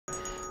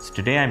So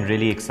today I'm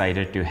really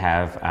excited to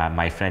have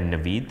my friend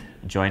Naveed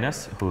join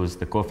us, who's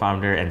the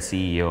co-founder and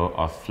CEO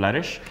of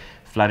Flourish.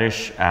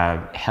 Flourish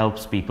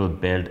helps people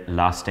build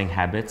lasting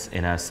habits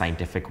in a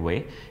scientific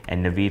way.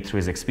 And Naveed, through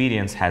his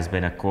experience, has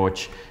been a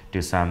coach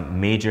to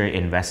some major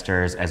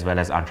investors as well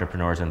as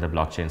entrepreneurs in the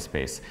blockchain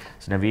space.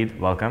 So Naveed,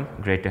 welcome.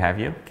 Great to have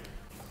you.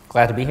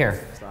 Glad to be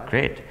here.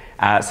 Great.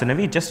 So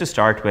Naveed, just to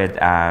start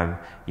with,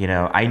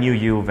 I knew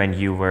you when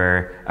you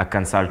were a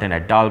consultant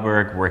at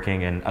Dalberg,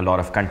 working in a lot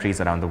of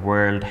countries around the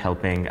world,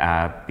 helping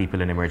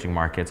people in emerging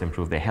markets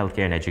improve their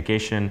healthcare and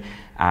education.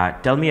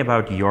 Tell me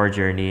about your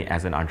journey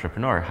as an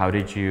entrepreneur. How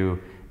did you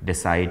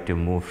decide to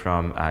move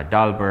from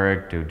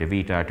Dalberg to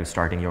DaVita to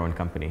starting your own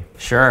company?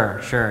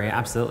 Sure, yeah,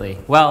 absolutely.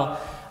 Well,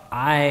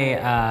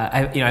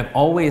 I've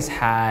always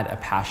had a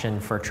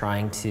passion for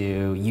trying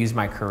to use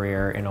my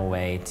career in a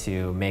way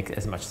to make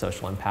as much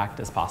social impact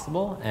as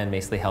possible and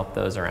basically help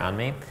those around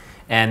me.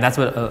 And that's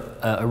what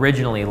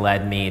originally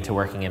led me to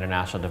working in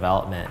international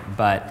development.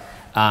 But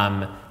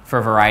for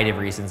a variety of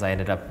reasons, I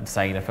ended up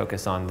deciding to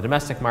focus on the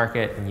domestic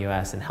market in the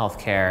US and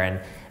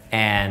healthcare.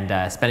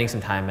 And spending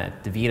some time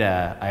at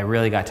DaVita, I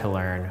really got to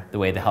learn the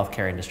way the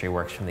healthcare industry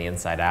works from the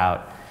inside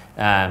out.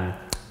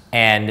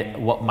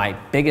 And what my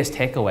biggest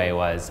takeaway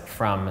was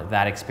from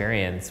that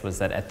experience was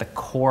that at the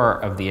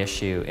core of the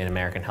issue in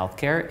American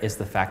healthcare is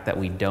the fact that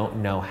we don't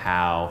know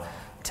how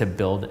to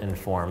build and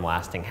form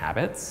lasting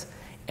habits.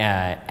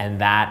 And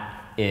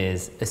that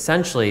is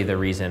essentially the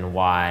reason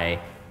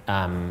why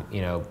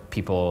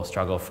people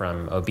struggle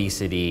from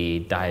obesity,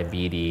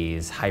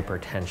 diabetes,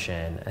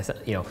 hypertension,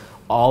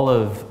 all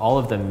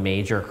of the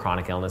major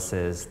chronic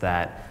illnesses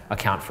that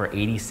account for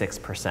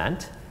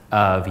 86%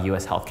 of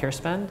US healthcare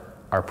spend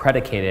are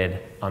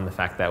predicated on the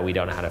fact that we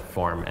don't know how to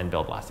form and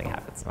build lasting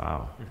habits.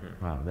 Wow,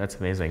 wow, that's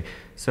amazing.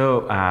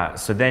 So,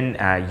 then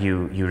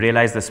you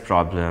realize this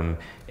problem.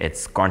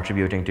 It's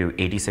contributing to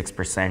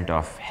 86%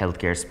 of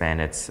healthcare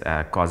spend. It's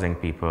causing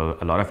people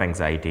a lot of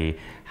anxiety.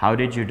 How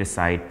did you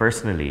decide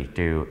personally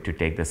to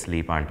take this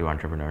leap onto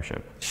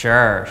entrepreneurship?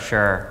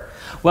 Sure.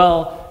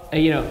 Well,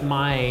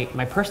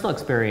 my personal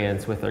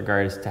experience with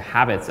regards to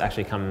habits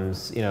actually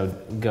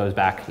goes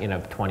back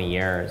 20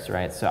 years,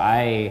 right? So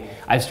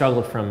I've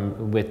struggled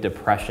with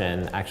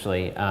depression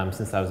actually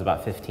since I was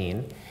about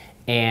 15,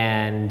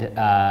 and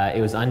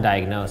it was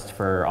undiagnosed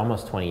for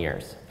almost 20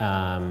 years,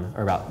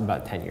 or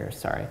about 10 years,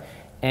 sorry.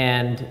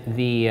 And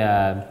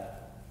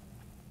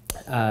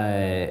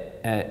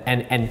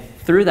and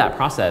through that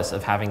process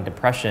of having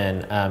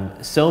depression,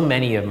 so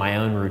many of my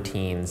own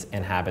routines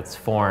and habits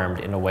formed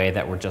in a way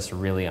that were just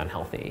really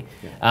unhealthy.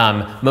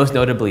 Yeah. Most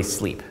notably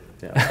sleep.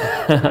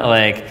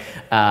 Yeah.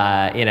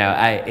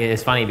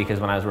 It's funny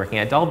because when I was working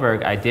at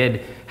Dalberg, I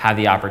did have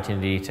the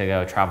opportunity to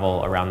go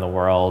travel around the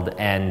world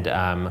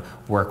and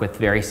work with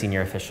very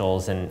senior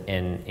officials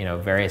in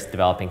various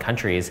developing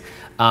countries.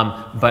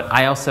 But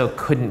I also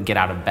couldn't get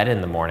out of bed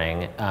in the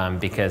morning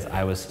because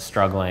I was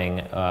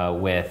struggling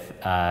with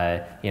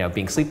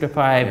being sleep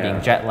deprived, being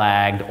jet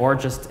lagged, or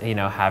just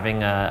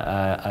having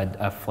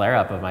a flare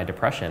up of my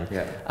depression.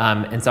 Yeah.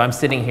 And so I'm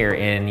sitting here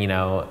in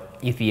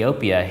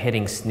Ethiopia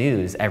hitting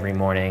snooze every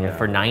morning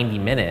for 90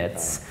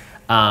 minutes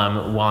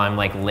while I'm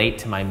late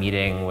to my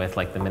meeting with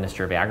the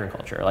Minister of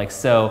Agriculture.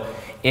 So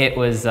it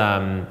was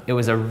something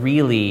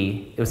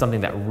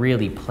that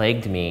really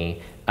plagued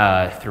me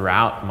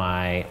throughout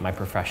my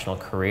professional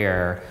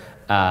career.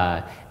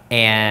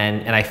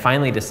 And I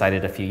finally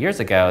decided a few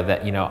years ago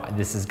that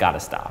this has got to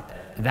stop.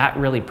 That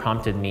really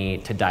prompted me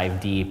to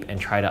dive deep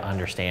and try to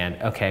understand,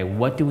 okay,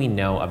 what do we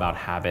know about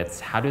habits?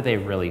 How do they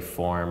really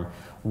form?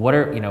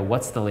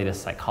 What's the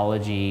latest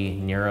psychology,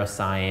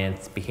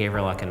 neuroscience,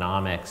 behavioral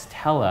economics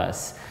tell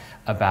us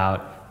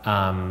about,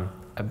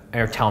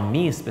 or tell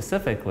me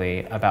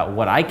specifically about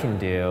what I can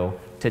do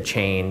to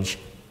change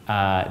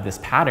this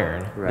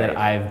pattern that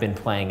I've been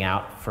playing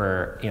out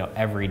for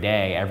every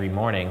day, every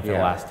morning for the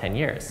last 10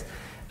 years.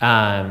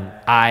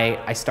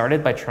 I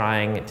started by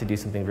trying to do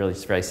something really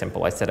just very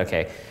simple. I said,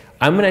 okay,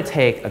 I'm going to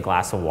take a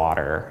glass of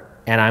water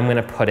and I'm going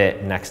to put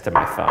it next to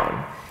my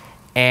phone.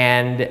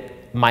 And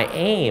my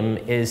aim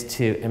is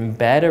to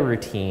embed a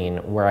routine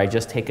where I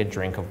just take a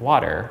drink of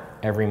water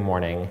every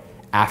morning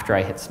after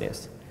I hit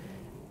snooze.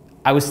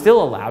 I was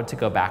still allowed to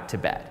go back to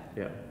bed.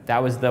 Yeah.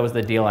 That was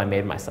the deal I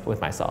made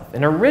with myself.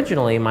 And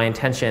originally, my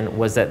intention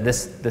was that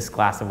this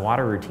glass of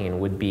water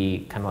routine would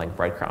be kind of like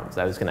breadcrumbs.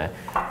 I was going to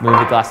move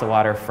the glass of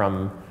water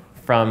from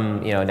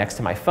next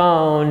to my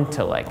phone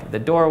to the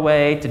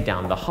doorway to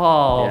down the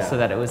hall, so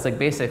that it was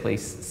basically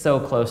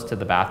so close to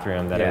the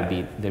bathroom that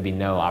there'd be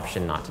no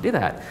option not to do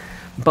that.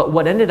 But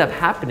what ended up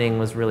happening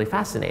was really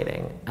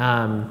fascinating.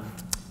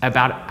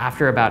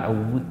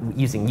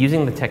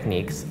 Using the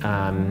techniques that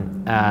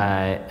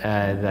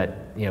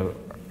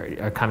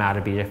come out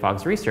of BJ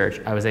Fogg's research,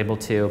 I was able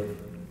to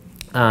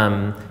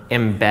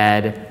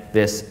embed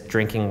this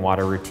drinking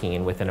water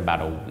routine within about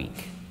a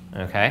week.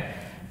 Okay,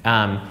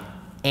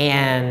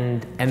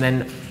 and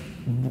then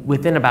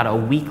within about a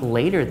week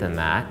later than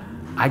that,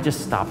 I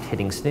just stopped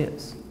hitting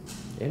snooze.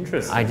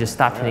 Interesting. I just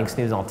stopped hitting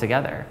snooze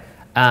altogether.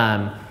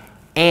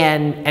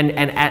 And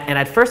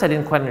at first I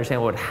didn't quite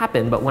understand what would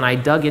happen, but when I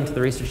dug into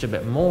the research a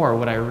bit more,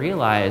 what I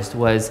realized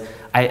was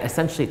I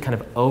essentially kind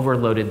of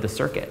overloaded the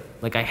circuit.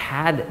 Like I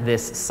had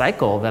this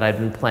cycle that I'd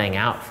been playing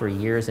out for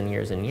years and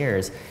years and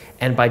years,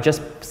 and by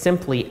just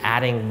simply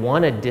adding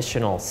one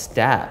additional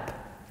step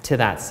to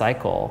that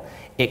cycle,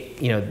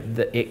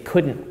 it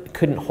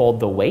couldn't hold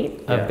the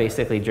weight of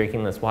basically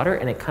drinking this water,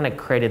 and it kind of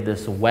created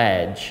this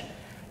wedge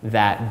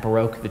that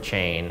broke the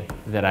chain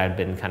that I'd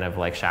been kind of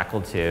like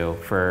shackled to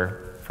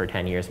for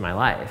 10 years of my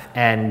life.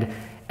 And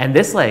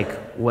this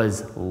like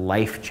was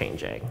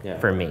life-changing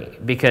for me,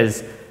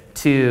 because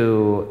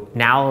to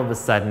now all of a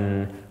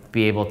sudden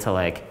be able to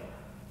like,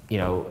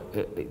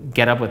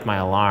 get up with my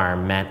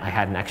alarm meant I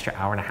had an extra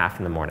hour and a half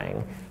in the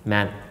morning,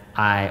 meant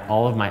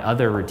all of my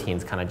other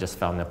routines kind of just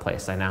fell into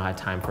place. I now had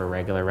time for a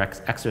regular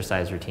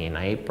exercise routine.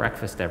 I ate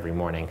breakfast every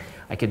morning.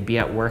 I could be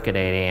at work at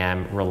 8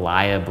 a.m.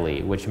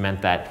 reliably, which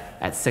meant that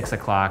at 6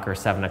 o'clock or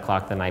 7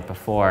 o'clock the night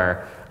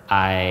before,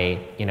 I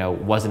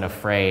wasn't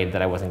afraid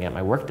that I wasn't getting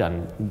my work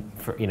done,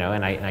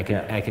 and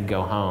I could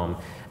go home.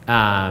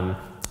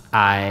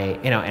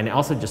 And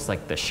also just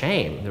like the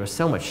shame. There was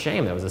so much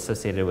shame that was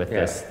associated with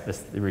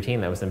this routine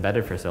that was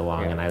embedded for so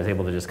long, and I was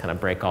able to just kind of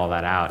break all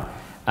that out.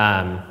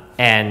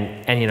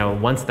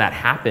 And once that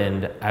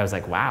happened, I was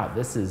like, wow,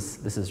 this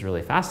is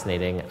really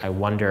fascinating. I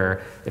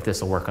wonder if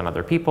this will work on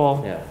other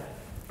people.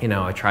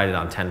 I tried it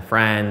on 10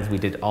 friends. We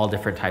did all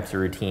different types of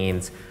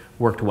routines,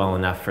 worked well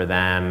enough for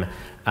them.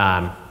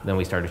 Then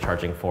we started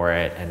charging for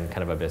it, and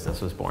kind of a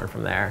business was born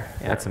from there.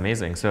 That's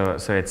amazing. So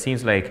it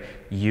seems like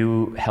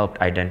you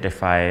helped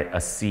identify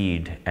a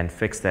seed and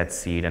fix that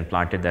seed and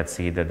planted that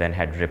seed that then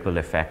had ripple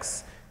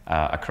effects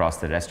across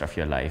the rest of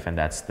your life, and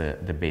that's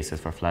the basis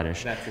for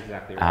Flourish. That's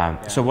exactly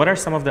right. So what are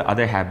some of the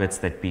other habits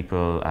that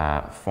people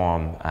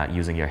form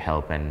using your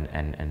help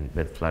and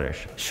with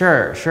Flourish?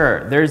 Sure.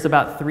 There's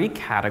about 3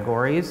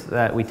 categories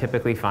that we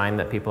typically find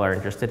that people are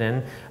interested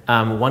in.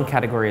 One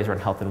category is around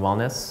health and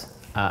wellness.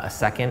 A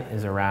second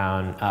is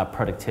around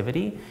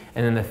productivity.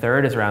 And then the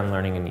third is around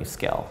learning a new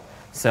skill.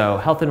 So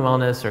health and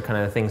wellness are kind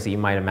of the things that you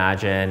might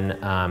imagine: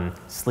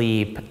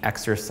 sleep,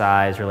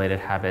 exercise related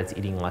habits,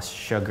 eating less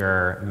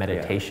sugar,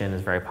 meditation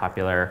is very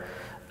popular.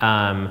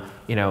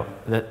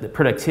 The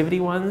productivity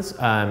ones,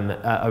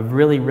 a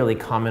really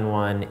common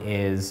one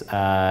is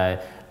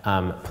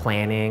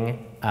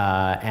planning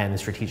and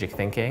strategic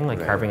thinking, like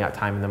carving out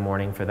time in the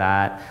morning for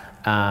that.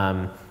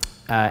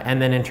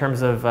 And then in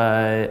terms of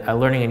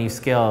learning a new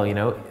skill,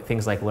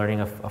 things like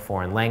learning a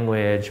foreign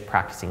language,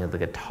 practicing the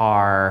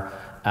guitar.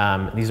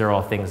 These are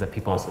all things that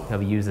people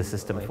have used the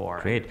system for.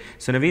 Great.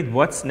 So Naveed,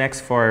 what's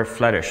next for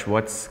Flourish?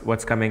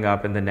 What's coming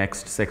up in the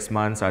next 6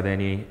 months? Are there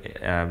any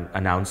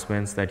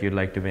announcements that you'd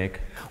like to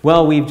make?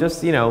 Well, we've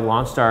just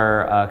launched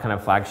our kind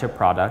of flagship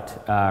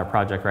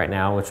project right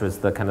now, which was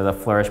the kind of the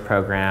Flourish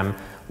program.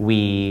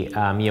 We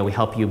we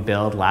help you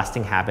build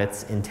lasting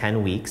habits in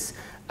 10 weeks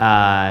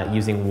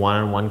using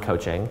one-on-one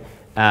coaching.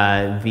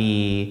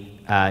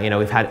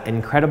 We've had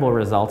incredible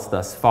results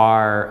thus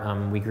far.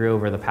 We grew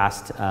over the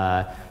past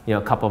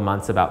couple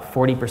months about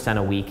 40%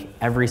 a week,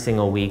 every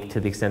single week, to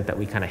the extent that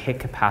we kind of hit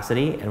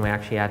capacity, and we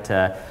actually had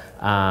to,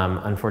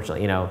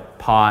 unfortunately,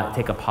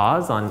 take a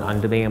pause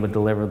on being able to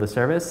deliver the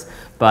service.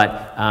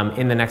 But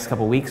in the next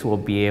couple weeks, we'll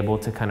be able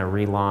to kind of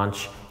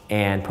relaunch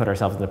and put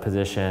ourselves in a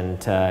position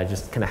to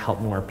just kind of help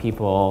more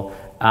people,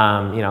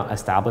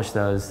 establish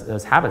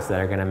those habits that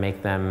are going to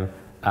make them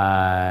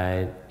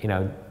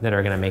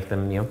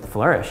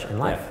flourish in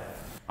life.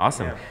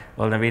 Awesome. Yeah.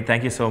 Well, Naveed,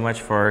 thank you so much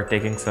for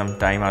taking some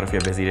time out of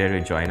your busy day to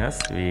join us.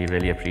 We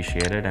really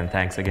appreciate it, and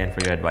thanks again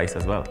for your advice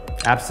as well.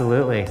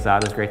 Absolutely,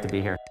 Saad, it was great to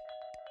be here.